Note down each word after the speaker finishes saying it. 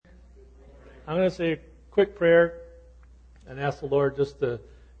I'm going to say a quick prayer and ask the Lord just to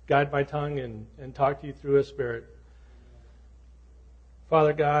guide my tongue and talk to you through His Spirit.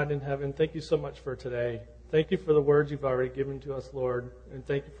 Father God in heaven, thank you so much for today. Thank you for the words you've already given to us, Lord, and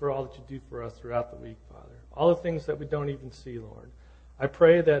thank you for all that you do for us throughout the week, Father. All the things that we don't even see, Lord. I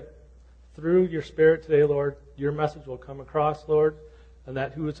pray that through your Spirit today, Lord, your message will come across, Lord, and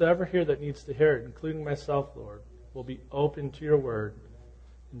that whoever here that needs to hear it, including myself, Lord, will be open to your word.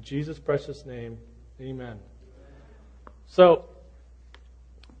 In Jesus' precious name, amen. So,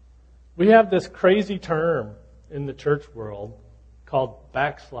 we have this crazy term in the church world called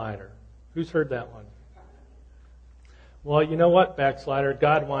backslider. Who's heard that one? Well, you know what, backslider?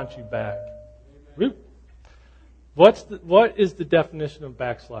 God wants you back. What is the definition of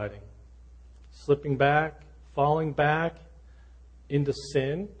backsliding? Slipping back, falling back into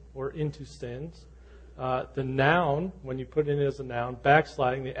sin or into sins. The noun, when you put it in as a noun,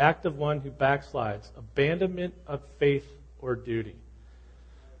 backsliding, the act of one who backslides, abandonment of faith or duty.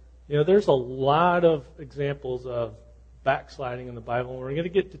 You know, there's a lot of examples of backsliding in the Bible, and we're going to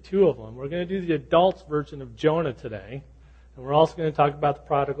get to two of them. We're going to do the adults version of Jonah today, and we're also going to talk about the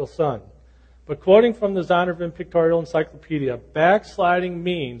prodigal son. But quoting from the Zondervan Pictorial Encyclopedia, backsliding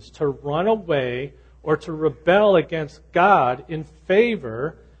means to run away or to rebel against God in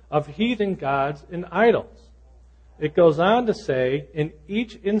favor of heathen gods and idols. It goes on to say, in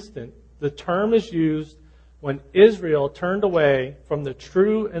each instant, the term is used when Israel turned away from the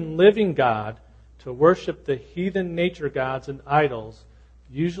true and living God to worship the heathen nature gods and idols,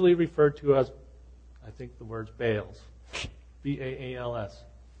 usually referred to as, I think the word's Baals. B-A-A-L-S.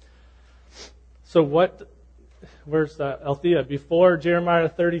 So where's Althea? Before Jeremiah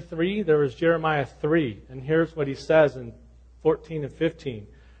 33, there was Jeremiah 3. And here's what he says in 14 and 15.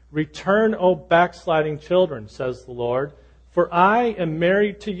 Return, O backsliding children, says the Lord, for I am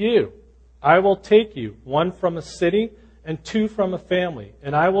married to you. I will take you, one from a city and two from a family,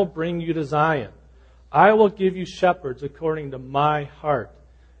 and I will bring you to Zion. I will give you shepherds according to my heart,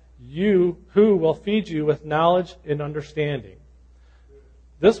 you who will feed you with knowledge and understanding.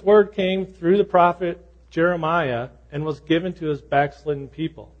 This word came through the prophet Jeremiah and was given to his backslidden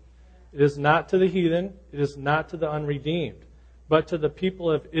people. It is not to the heathen, it is not to the unredeemed, but to the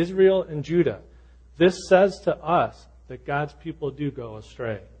people of Israel and Judah. This says to us that God's people do go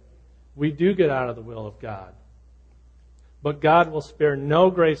astray. We do get out of the will of God. But God will spare no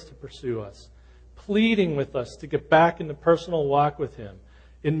grace to pursue us, pleading with us to get back into personal walk with Him,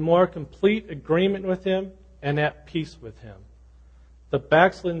 in more complete agreement with Him and at peace with Him. The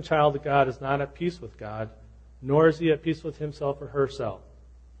backslidden child of God is not at peace with God, nor is he at peace with himself or herself.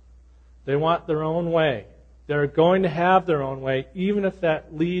 They want their own way. They're going to have their own way, even if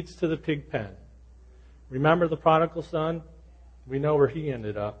that leads to the pig pen. Remember the prodigal son? We know where he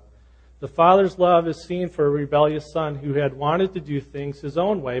ended up. The father's love is seen for a rebellious son who had wanted to do things his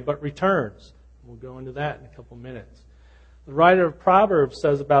own way, but returns. We'll go into that in a couple minutes. The writer of Proverbs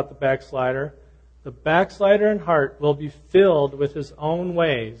says about the backslider, the backslider in heart will be filled with his own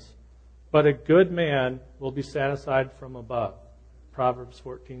ways, but a good man will be satisfied from above. Proverbs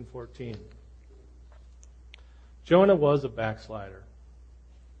 14:14. Jonah was a backslider.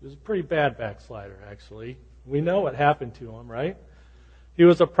 He was a pretty bad backslider, actually. We know what happened to him, right? He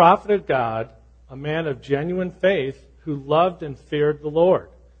was a prophet of God, a man of genuine faith who loved and feared the Lord.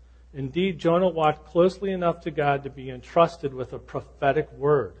 Indeed, Jonah walked closely enough to God to be entrusted with a prophetic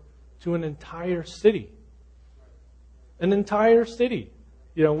word to an entire city. An entire city.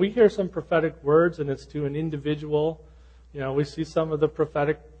 You know, we hear some prophetic words and it's to an individual. You know, we see some of the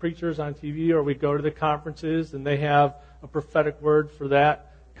prophetic preachers on TV, or we go to the conferences and they have a prophetic word for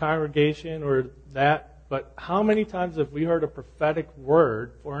that congregation or that. But how many times have we heard a prophetic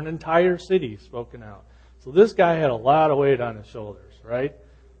word for an entire city spoken out? So this guy had a lot of weight on his shoulders, right?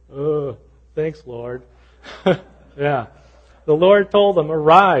 Oh, thanks, Lord. Yeah. The Lord told them,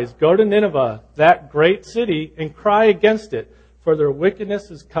 arise, go to Nineveh, that great city, and cry against it, for their wickedness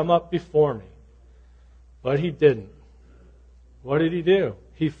has come up before me. But he didn't. What did he do?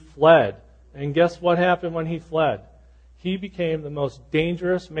 He fled. And guess what happened when he fled? He became the most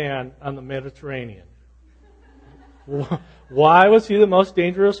dangerous man on the Mediterranean. Why was he the most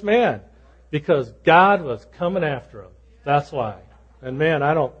dangerous man? Because God was coming after him. That's why. And man,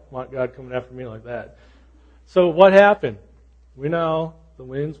 I don't want God coming after me like that. So what happened? We know the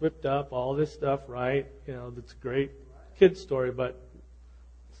winds whipped up, all this stuff, right? You know, that's a great kid story, but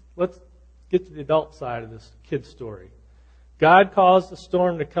let's get to the adult side of this kid story. God caused the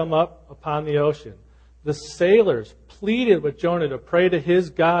storm to come up upon the ocean. The sailors pleaded with Jonah to pray to his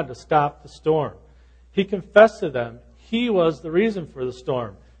God to stop the storm. He confessed to them he was the reason for the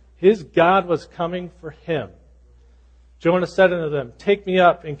storm. His God was coming for him. Jonah said unto them, Take me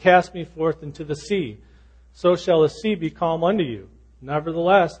up and cast me forth into the sea. So shall the sea be calm unto you.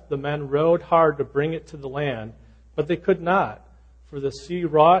 Nevertheless, the men rowed hard to bring it to the land, but they could not, for the sea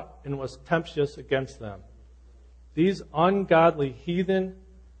wrought and was tempestuous against them. These ungodly heathen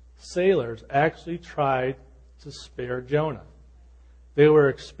sailors actually tried to spare Jonah. They were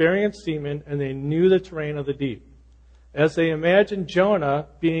experienced seamen, and they knew the terrain of the deep. As they imagined Jonah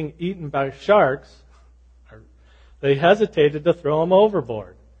being eaten by sharks, they hesitated to throw him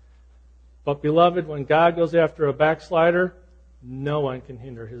overboard. But beloved, when God goes after a backslider, no one can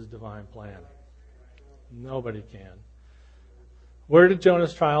hinder his divine plan. Nobody can. Where did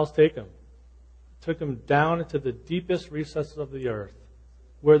Jonah's trials take him? It took him down into the deepest recesses of the earth,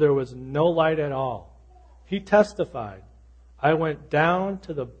 where there was no light at all. He testified, I went down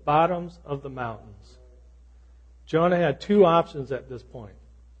to the bottoms of the mountains. Jonah had two options at this point.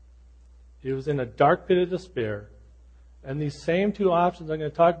 He was in a dark pit of despair, and these same two options I'm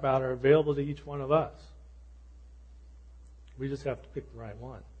going to talk about are available to each one of us. We just have to pick the right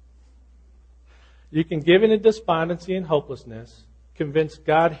one. You can give in to despondency and hopelessness, convince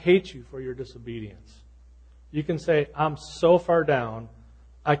God hates you for your disobedience. You can say, I'm so far down,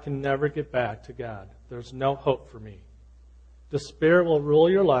 I can never get back to God. There's no hope for me. Despair will rule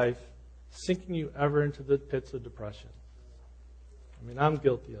your life, sinking you ever into the pits of depression. I mean, I'm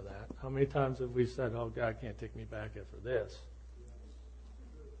guilty of that. How many times have we said, oh, God can't take me back after this?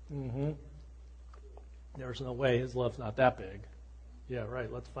 There's no way. His love's not that big. Yeah,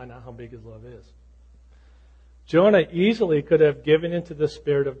 right. Let's find out how big his love is. Jonah easily could have given into the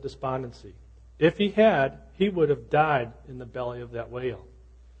spirit of despondency. If he had, he would have died in the belly of that whale.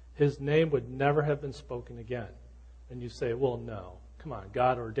 His name would never have been spoken again. And you say, well, no. Come on,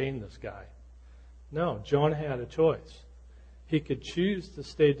 God ordained this guy. No, Jonah had a choice. He could choose to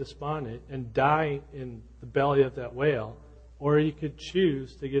stay despondent and die in the belly of that whale, or he could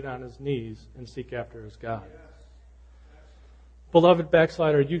choose to get on his knees and seek after his God. Beloved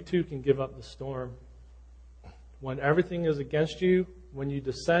backslider, you too can give up the storm. When everything is against you, when you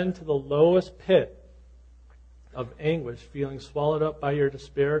descend to the lowest pit of anguish, feeling swallowed up by your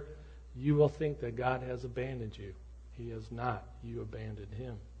despair, you will think that God has abandoned you. He has not. You abandoned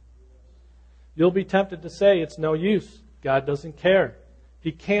him. You'll be tempted to say, it's no use. God doesn't care.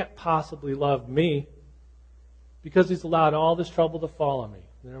 He can't possibly love me because he's allowed all this trouble to fall on me.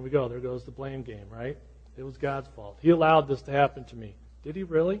 There we go. There goes the blame game, right? It was God's fault. He allowed this to happen to me. Did he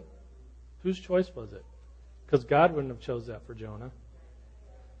really? Whose choice was it? Because God wouldn't have chose that for Jonah.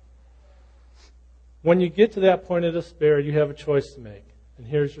 When you get to that point of despair, you have a choice to make. And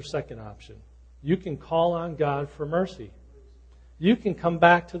here's your second option. You can call on God for mercy. You can come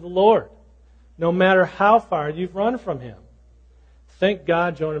back to the Lord, no matter how far you've run from him. Thank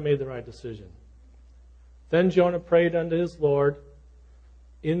God Jonah made the right decision. Then Jonah prayed unto his Lord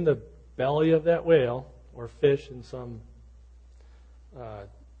in the belly of that whale, or fish in some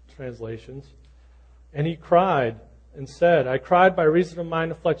translations. And he cried and said, I cried by reason of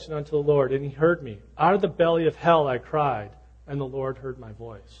mine affliction unto the Lord, and he heard me. Out of the belly of hell I cried, and the Lord heard my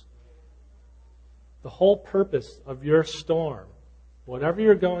voice. The whole purpose of your storm, whatever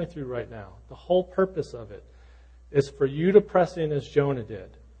you're going through right now, the whole purpose of it is for you to press in as Jonah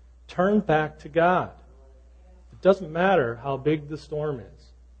did. Turn back to God. It doesn't matter how big the storm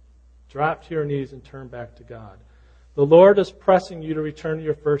is. Drop to your knees and turn back to God. The Lord is pressing you to return to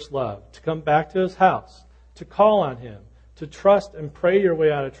your first love, to come back to his house, to call on him, to trust and pray your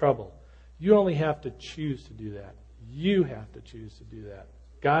way out of trouble. You only have to choose to do that. You have to choose to do that.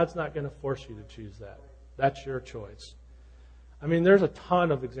 God's not going to force you to choose that. That's your choice. I mean, there's a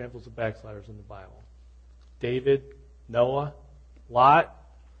ton of examples of backsliders in the Bible. David, Noah, Lot,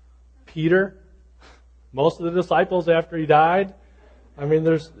 Peter, most of the disciples after he died. I mean,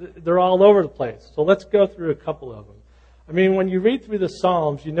 they're all over the place. So let's go through a couple of them. I mean, when you read through the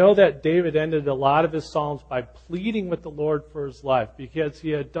Psalms, you know that David ended a lot of his Psalms by pleading with the Lord for his life because he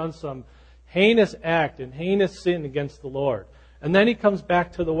had done some heinous act and heinous sin against the Lord. And then he comes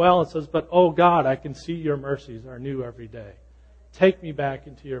back to the well and says, but, oh God, I can see your mercies are new every day. Take me back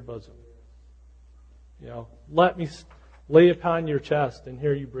into your bosom. You know, let me lay upon your chest and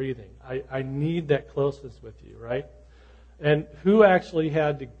hear you breathing. I need that closeness with you, right? And who actually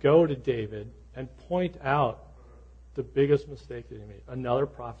had to go to David and point out the biggest mistake that he made? Another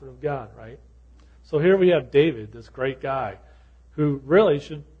prophet of God, right? So here we have David, this great guy, who really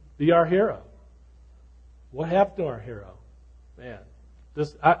should be our hero. What happened to our hero? Man,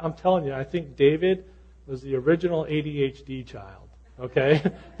 I'm telling you, I think David was the original ADHD child, okay?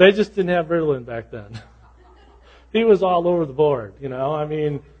 They just didn't have Ritalin back then. He was all over the board, you know. I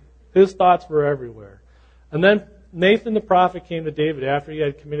mean, His thoughts were everywhere. And then Nathan the prophet came to David after he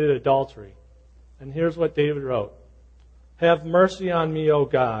had committed adultery. And here's what David wrote. Have mercy on me, O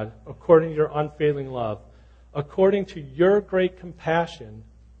God, according to your unfailing love. According to your great compassion,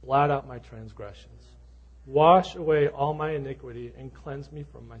 blot out my transgressions. Wash away all my iniquity and cleanse me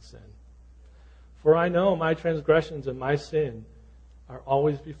from my sin. For I know my transgressions and my sin are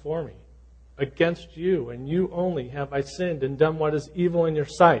always before me. Against you and you only have I sinned and done what is evil in your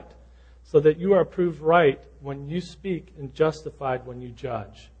sight, so that you are proved right when you speak and justified when you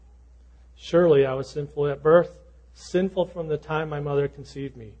judge. Surely I was sinful at birth, sinful from the time my mother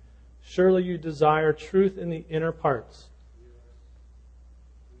conceived me. Surely you desire truth in the inner parts.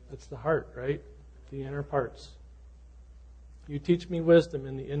 That's the heart, right? The inner parts. You teach me wisdom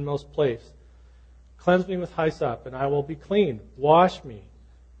in the inmost place. Cleanse me with hyssop, and I will be clean. Wash me,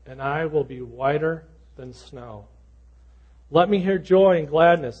 and I will be whiter than snow. Let me hear joy and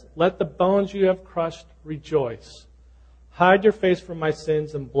gladness. Let the bones you have crushed rejoice. Hide your face from my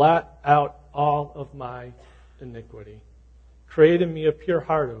sins and blot out all of my iniquity. Create in me a pure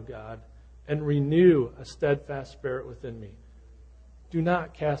heart, O God, and renew a steadfast spirit within me. Do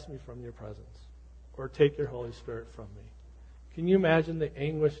not cast me from your presence or take your Holy Spirit from me. Can you imagine the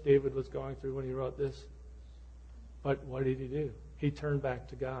anguish David was going through when he wrote this? But what did he do? He turned back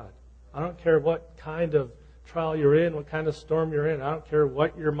to God. I don't care what kind of trial you're in, what kind of storm you're in. I don't care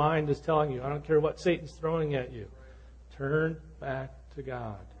what your mind is telling you. I don't care what Satan's throwing at you. Turn back to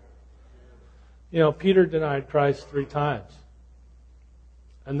God. You know, Peter denied Christ 3 times.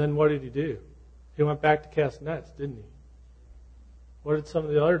 And then what did he do? He went back to cast nets, didn't he? What did some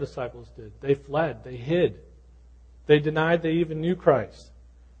of the other disciples do? They fled. They hid. They denied they even knew Christ.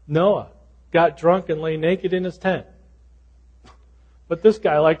 Noah got drunk and lay naked in his tent. But this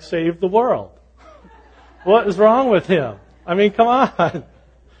guy, saved the world. What is wrong with him? I mean, come on.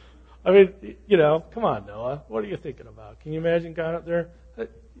 Come on, Noah. What are you thinking about? Can you imagine God up there?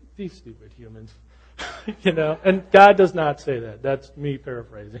 These stupid humans. And God does not say that. That's me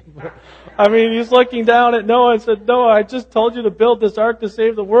paraphrasing. But, he's looking down at Noah and said, Noah, I just told you to build this ark to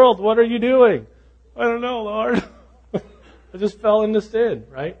save the world. What are you doing? I don't know, Lord. I just fell into sin,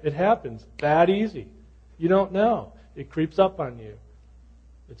 right? It happens that easy. You don't know. It creeps up on you.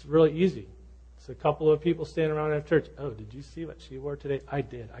 It's really easy. It's a couple of people standing around at church. Oh, did you see what she wore today? I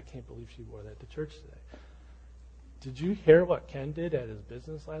did. I can't believe she wore that to church today. Did you hear what Ken did at his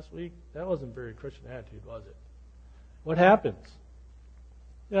business last week? That wasn't very Christian attitude, was it? What happens?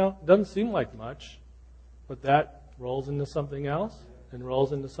 It doesn't seem like much, but that rolls into something else, and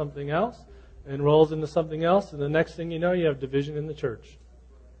rolls into something else, and rolls into something else, and the next thing you know, you have division in the church.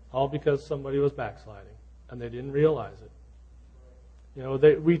 All because somebody was backsliding, and they didn't realize it.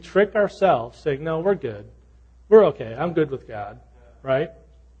 We trick ourselves saying, no, we're good. We're okay. I'm good with God. Right?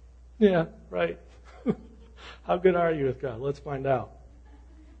 Yeah, right. How good are you with God? Let's find out.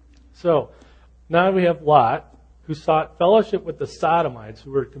 So, now we have Lot, who sought fellowship with the Sodomites,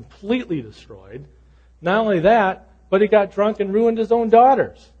 who were completely destroyed. Not only that, but he got drunk and ruined his own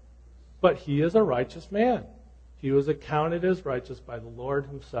daughters. But he is a righteous man. He was accounted as righteous by the Lord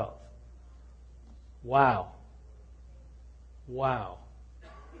himself. Wow. Wow.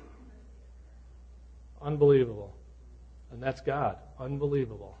 Unbelievable. And that's God.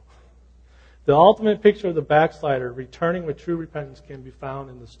 Unbelievable. The ultimate picture of the backslider returning with true repentance can be found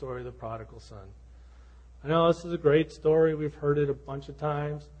in the story of the prodigal son. I know this is a great story. We've heard it a bunch of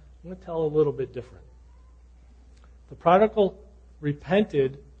times. I'm going to tell a little bit different. The prodigal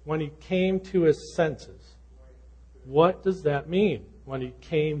repented when he came to his senses. What does that mean, when he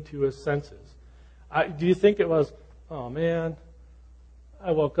came to his senses? Do you think it was, oh man,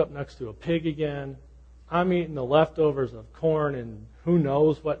 I woke up next to a pig again. I'm eating the leftovers of corn and who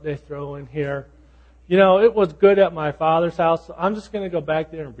knows what they throw in here. It was good at my father's house, so I'm just going to go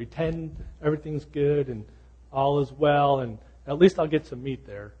back there and pretend everything's good and all is well, and at least I'll get some meat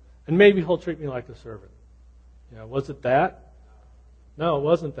there. And maybe he'll treat me like a servant. Was it that? No, it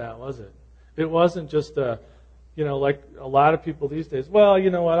wasn't that, was it? It wasn't just like a lot of people these days. Well, you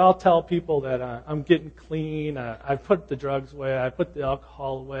know what? I'll tell people that I'm getting clean. I put the drugs away. I put the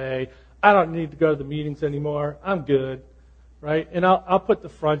alcohol away. I don't need to go to the meetings anymore. I'm good, right? And I'll put the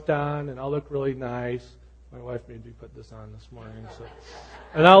front on, and I'll look really nice. My wife made me put this on this morning.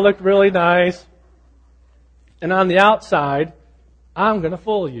 And I'll look really nice. And on the outside, I'm going to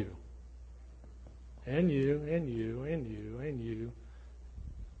fool you. And you, and you, and you, and you.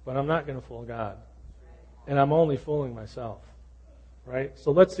 But I'm not going to fool God. And I'm only fooling myself. Right? So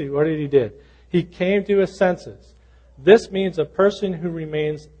let's see. What he did? He came to his senses. This means a person who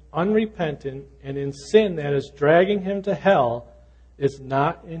remains unrepentant and in sin that is dragging him to hell is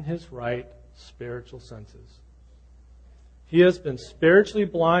not in his right spiritual senses. He has been spiritually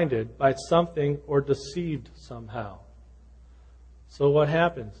blinded by something or deceived somehow. So what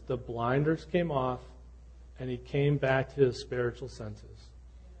happens? The blinders came off and he came back to his spiritual senses.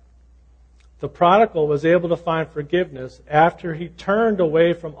 The prodigal was able to find forgiveness after he turned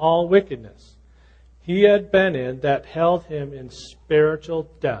away from all wickedness he had been in that held him in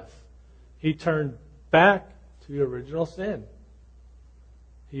spiritual death. He turned back to the original sin.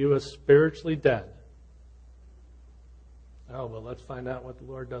 He was spiritually dead. Oh, well, let's find out what the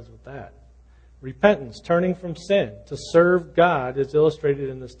Lord does with that. Repentance, turning from sin to serve God, is illustrated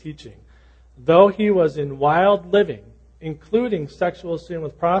in this teaching. Though he was in wild living, including sexual sin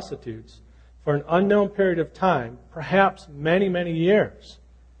with prostitutes, for an unknown period of time, perhaps many, many years,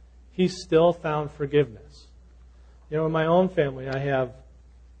 he still found forgiveness. You know, in my own family, I have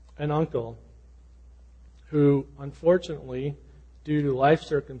an uncle who, unfortunately, due to life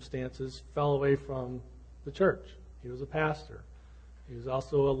circumstances, fell away from the church. He was a pastor. He was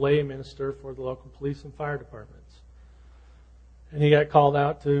also a lay minister for the local police and fire departments. And he got called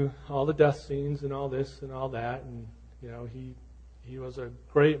out to all the death scenes and all this and all that. And, you know, he was a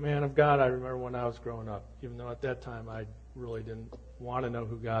great man of God, I remember, when I was growing up, even though at that time I really didn't want to know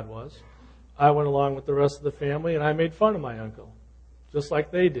who God was. I went along with the rest of the family, and I made fun of my uncle, just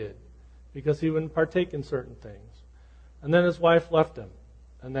like they did, because he wouldn't partake in certain things. And then his wife left him,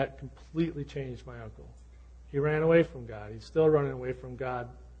 and that completely changed my uncle. He ran away from God. He's still running away from God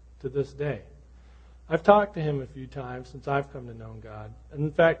to this day. I've talked to him a few times since I've come to know God. And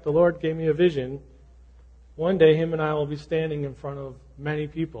in fact, the Lord gave me a vision. One day, him and I will be standing in front of many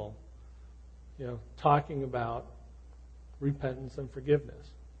people, you know, talking about repentance and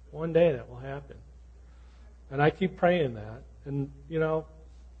forgiveness. One day that will happen. And I keep praying that. And, you know,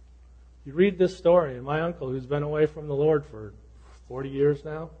 you read this story, and my uncle, who's been away from the Lord for 40 years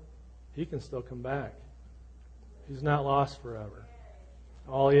now, he can still come back. He's not lost forever.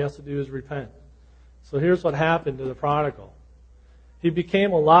 All he has to do is repent. So here's what happened to the prodigal. He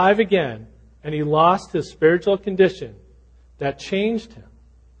became alive again, and he lost his spiritual condition that changed him.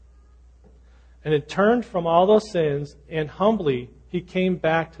 And it turned from all those sins, and humbly he came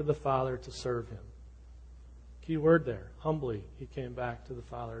back to the Father to serve him. Key word there. Humbly he came back to the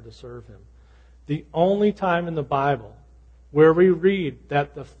Father to serve him. The only time in the Bible where we read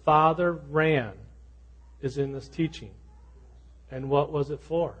that the Father ran is in this teaching. And what was it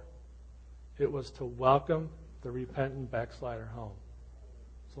for? It was to welcome the repentant backslider home.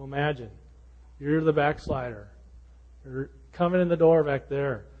 So imagine, you're the backslider. You're coming in the door back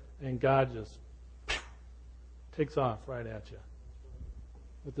there, and God just takes off right at you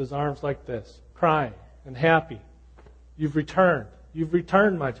with his arms like this, crying and happy. You've returned. You've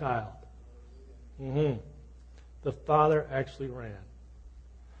returned, my child. The Father actually ran.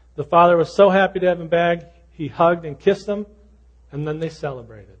 The Father was so happy to have him back, he hugged and kissed him, and then they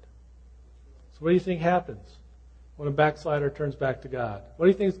celebrated. So what do you think happens when a backslider turns back to God? What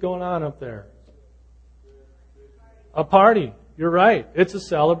do you think is going on up there? A party. You're right. It's a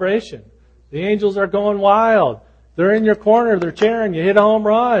celebration. The angels are going wild. They're in your corner. They're cheering. You hit a home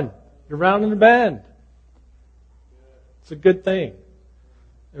run. You're rounding the bend. It's a good thing.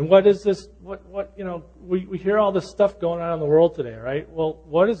 And what is this? What you know? We hear all this stuff going on in the world today, right? Well,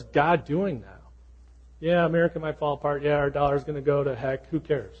 what is God doing now? Yeah, America might fall apart. Yeah, our dollar's going to go to heck. Who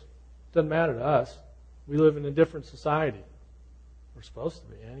cares? It doesn't matter to us. We live in a different society. We're supposed to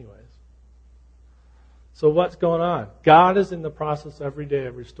be, anyways. So what's going on? God is in the process every day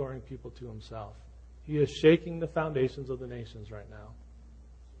of restoring people to himself. He is shaking the foundations of the nations right now.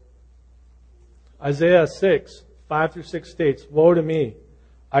 Isaiah 6, 5-6 states, "Woe to me!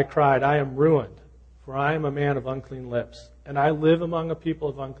 I cried, I am ruined, for I am a man of unclean lips, and I live among a people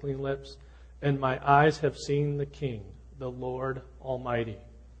of unclean lips, and my eyes have seen the King, the Lord Almighty."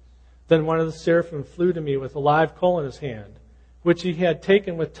 Then one of the seraphim flew to me with a live coal in his hand, which he had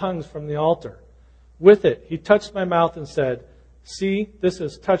taken with tongues from the altar. With it, he touched my mouth and said, "See, this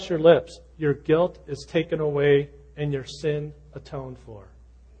has touched your lips. Your guilt is taken away and your sin atoned for."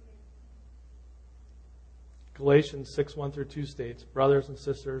 Galatians 6, 1-2 states, "Brothers and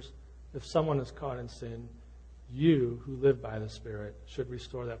sisters, if someone is caught in sin, you who live by the Spirit should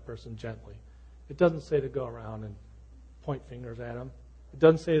restore that person gently." It doesn't say to go around and point fingers at them. It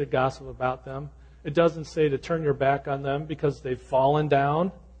doesn't say to gossip about them. It doesn't say to turn your back on them because they've fallen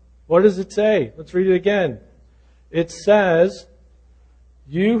down. What does it say? Let's read it again. It says,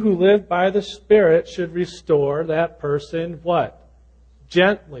 you who live by the Spirit should restore that person what?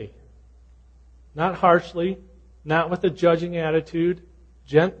 Gently. Not harshly, not with a judging attitude,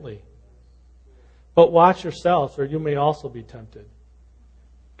 gently. But watch yourselves, or you may also be tempted.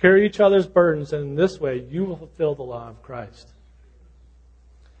 Carry each other's burdens, and in this way you will fulfill the law of Christ.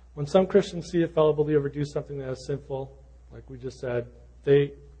 When some Christians see a fellow believer do something that is sinful, like we just said,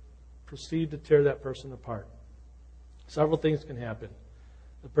 they proceed to tear that person apart. Several things can happen.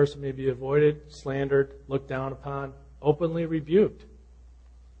 The person may be avoided, slandered, looked down upon, openly rebuked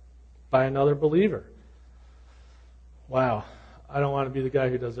by another believer. Wow, I don't want to be the guy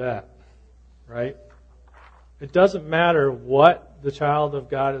who does that, right? It doesn't matter what the child of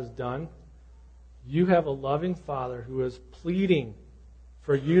God has done. You have a loving Father who is pleading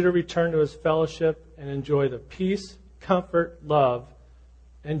for you to return to His fellowship and enjoy the peace, comfort, love,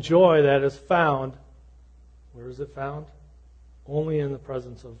 and joy that is found. Where is it found? Only in the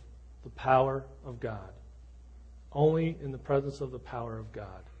presence of the power of God. Only in the presence of the power of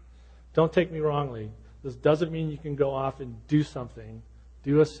God. Don't take me wrongly. This doesn't mean you can go off and do something,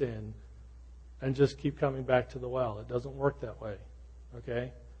 do a sin, and just keep coming back to the well. It doesn't work that way.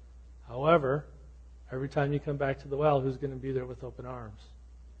 Okay? However, every time you come back to the well, who's going to be there with open arms?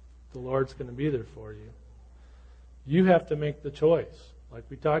 The Lord's going to be there for you. You have to make the choice. Like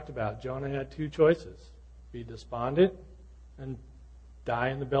we talked about, Jonah had two choices. Be despondent and die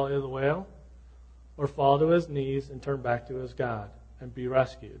in the belly of the whale, or fall to his knees and turn back to his God and be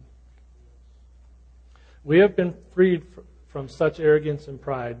rescued. We have been freed from such arrogance and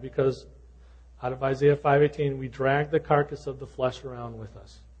pride because out of Isaiah 5:18, we drag the carcass of the flesh around with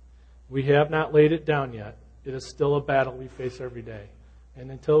us. We have not laid it down yet. It is still a battle we face every day.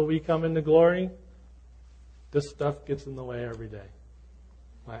 And until we come into glory, this stuff gets in the way every day.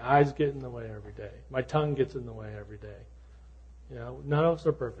 My eyes get in the way every day. My tongue gets in the way every day. You know, none of us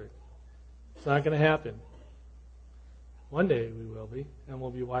are perfect. It's not going to happen. One day we will be, and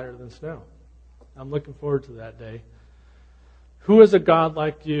we'll be whiter than snow. I'm looking forward to that day. Who is a God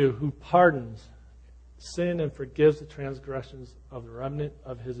like you who pardons sin and forgives the transgressions of the remnant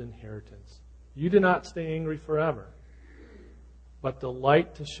of His inheritance? You do not stay angry forever, but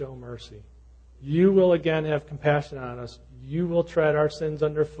delight to show mercy. You will again have compassion on us. You will tread our sins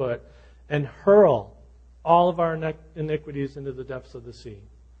underfoot and hurl all of our iniquities into the depths of the sea.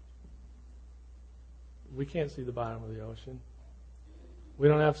 We can't see the bottom of the ocean. We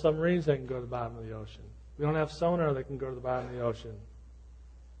don't have submarines that can go to the bottom of the ocean. We don't have sonar that can go to the bottom of the ocean.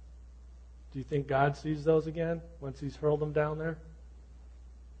 Do you think God sees those again once He's hurled them down there?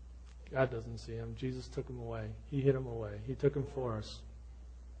 God doesn't see them. Jesus took them away. He hid them away. He took them for us.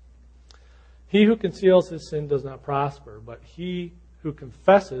 He who conceals his sin does not prosper, but he who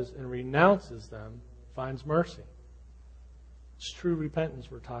confesses and renounces them finds mercy. It's true repentance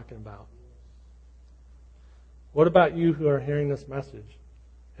we're talking about. What about you who are hearing this message?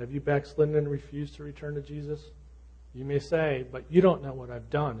 Have you backslidden and refused to return to Jesus? You may say, but you don't know what I've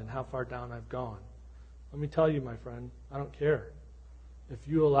done and how far down I've gone. Let me tell you, my friend, I don't care. If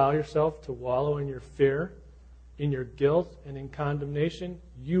you allow yourself to wallow in your fear, in your guilt, and in condemnation,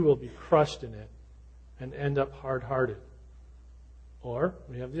 you will be crushed in it and end up hard-hearted. Or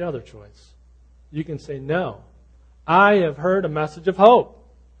we have the other choice. You can say, no, I have heard a message of hope,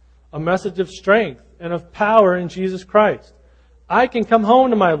 a message of strength and of power in Jesus Christ. I can come home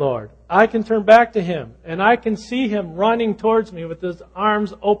to my Lord. I can turn back to Him, and I can see Him running towards me with His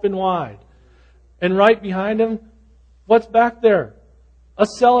arms open wide. And right behind Him, what's back there? A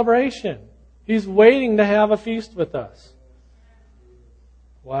celebration. He's waiting to have a feast with us.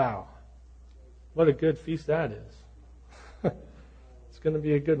 Wow. What a good feast that is. It's going to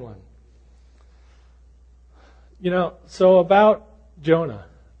be a good one. You know, so about Jonah,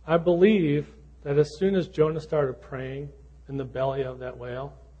 I believe that as soon as Jonah started praying in the belly of that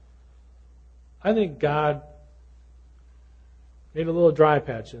whale, I think God made a little dry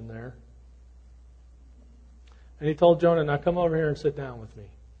patch in there. And He told Jonah, now come over here and sit down with me.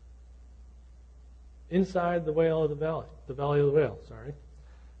 Inside the belly of the whale.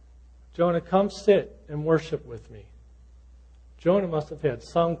 Jonah, come sit and worship with me. Jonah must have had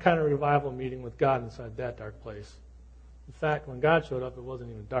some kind of revival meeting with God inside that dark place. In fact, when God showed up, it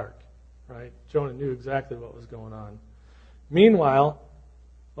wasn't even dark, right? Jonah knew exactly what was going on. Meanwhile,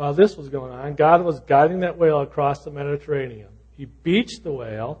 while this was going on, God was guiding that whale across the Mediterranean. He beached the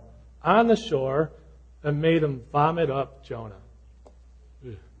whale on the shore and made him vomit up Jonah.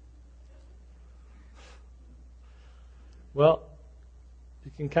 Ugh. Well,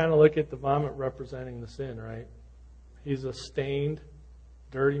 you can kind of look at the vomit representing the sin, right? He's a stained,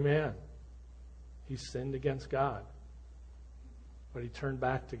 dirty man. He sinned against God. But he turned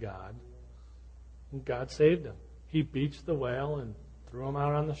back to God, and God saved him. He beached the whale and threw him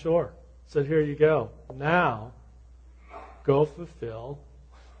out on the shore. Said, here you go. Now, go fulfill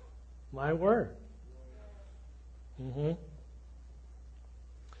my word.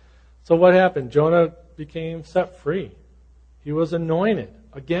 So what happened? Jonah became set free. He was anointed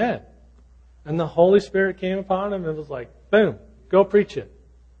again. And the Holy Spirit came upon him and was like, boom, go preach it.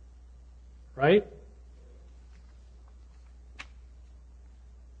 Right?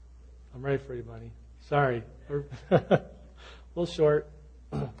 I'm ready for you, buddy. Sorry. A little short.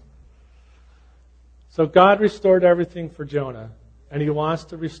 So God restored everything for Jonah, and He wants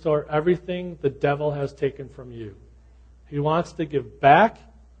to restore everything the devil has taken from you. He wants to give back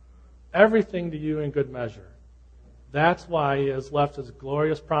everything to you in good measure. That's why He has left His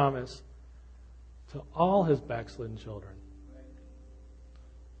glorious promise to all His backslidden children.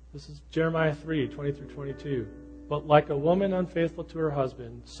 This is Jeremiah 3, 20 through 22. But like a woman unfaithful to her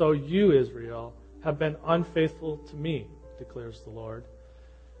husband, so you, Israel, have been unfaithful to me, declares the Lord.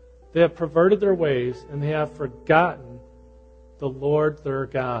 They have perverted their ways, and they have forgotten the Lord their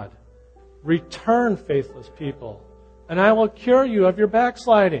God. Return, faithless people, and I will cure you of your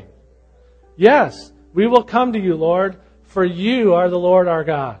backsliding. Yes, we will come to you, Lord, for you are the Lord our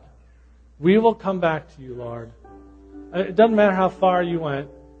God. We will come back to you, Lord. It doesn't matter how far you went.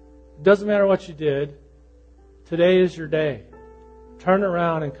 It doesn't matter what you did. Today is your day. Turn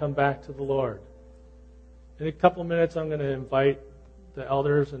around and come back to the Lord. In a couple of minutes, I'm going to invite the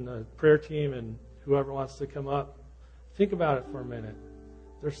elders and the prayer team and whoever wants to come up. Think about it for a minute.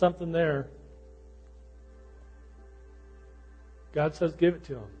 There's something there. God says give it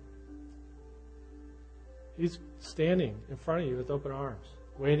to him. He's standing in front of you with open arms,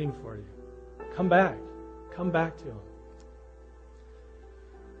 waiting for you. Come back. Come back to him.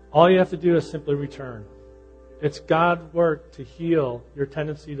 All you have to do is simply return. It's God's work to heal your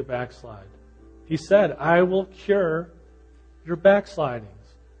tendency to backslide. He said, I will cure your backslidings.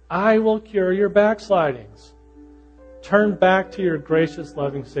 I will cure your backslidings. Turn back to your gracious,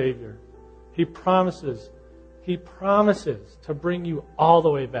 loving Savior. He promises to bring you all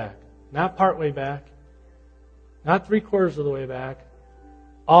the way back. Not part way back. Not 3/4 of the way back.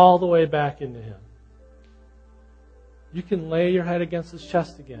 All the way back into Him. You can lay your head against His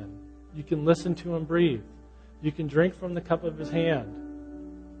chest again. You can listen to Him breathe. You can drink from the cup of His hand.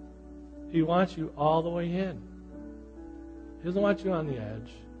 He wants you all the way in. He doesn't want you on the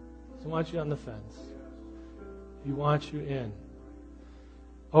edge. He doesn't want you on the fence. He wants you in.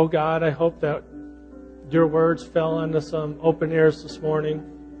 Oh God, I hope that your words fell onto some open ears this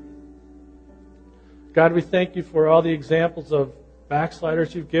morning. God, we thank you for all the examples of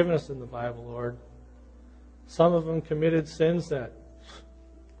backsliders you've given us in the Bible, Lord. Some of them committed sins that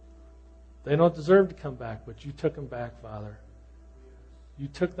they don't deserve to come back, but you took them back, Father. You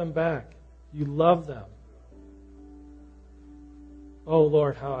took them back. You love them. Oh,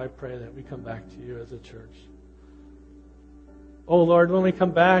 Lord, how I pray that we come back to you as a church. Oh, Lord, when we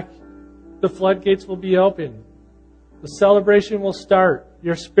come back, the floodgates will be open. The celebration will start.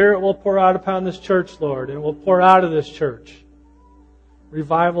 Your Spirit will pour out upon this church, Lord, and will pour out of this church.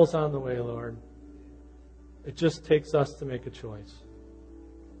 Revival's on the way, Lord. It just takes us to make a choice.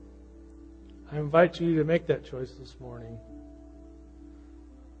 I invite you to make that choice this morning.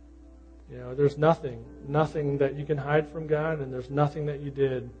 You know, there's nothing that you can hide from God, and there's nothing that you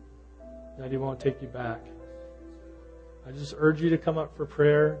did that He won't take you back. I just urge you to come up for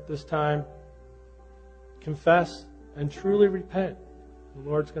prayer this time. Confess and truly repent. The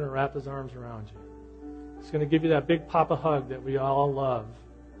Lord's going to wrap His arms around you. He's going to give you that big Papa hug that we all love.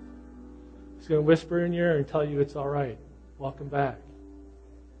 He's going to whisper in your ear and tell you it's all right. Welcome back.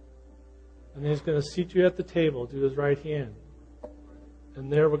 And then He's going to seat you at the table to His right hand.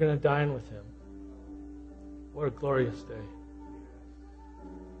 And there we're going to dine with Him. What a glorious day.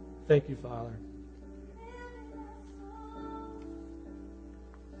 Thank you, Father.